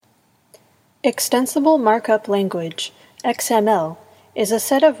Extensible Markup Language, XML, is a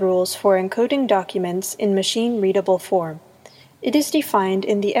set of rules for encoding documents in machine-readable form. It is defined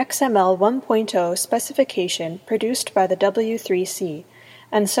in the XML 1.0 specification produced by the W3C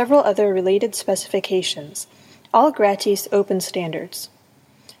and several other related specifications, all gratis open standards.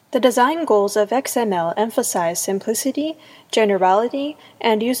 The design goals of XML emphasize simplicity, generality,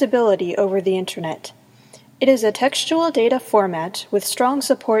 and usability over the Internet. It is a textual data format with strong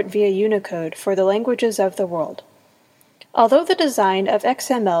support via Unicode for the languages of the world. Although the design of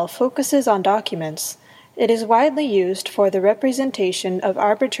XML focuses on documents, it is widely used for the representation of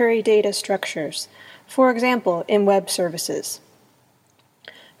arbitrary data structures, for example in web services.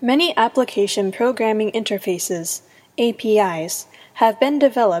 Many application programming interfaces, APIs, have been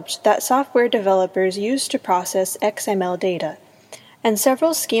developed that software developers use to process XML data, and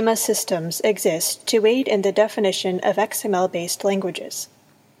several schema systems exist to aid in the definition of XML-based languages.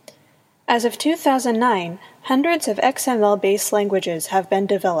 As of 2009, hundreds of XML-based languages have been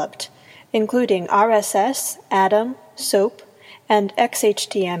developed, including RSS, Atom, SOAP, and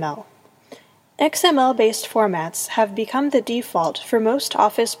XHTML. XML-based formats have become the default for most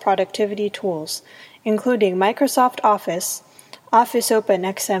Office productivity tools, including Microsoft Office, Office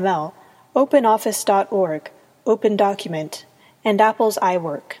OpenXML, OpenOffice.org, OpenDocument, and Apple's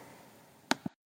iWork.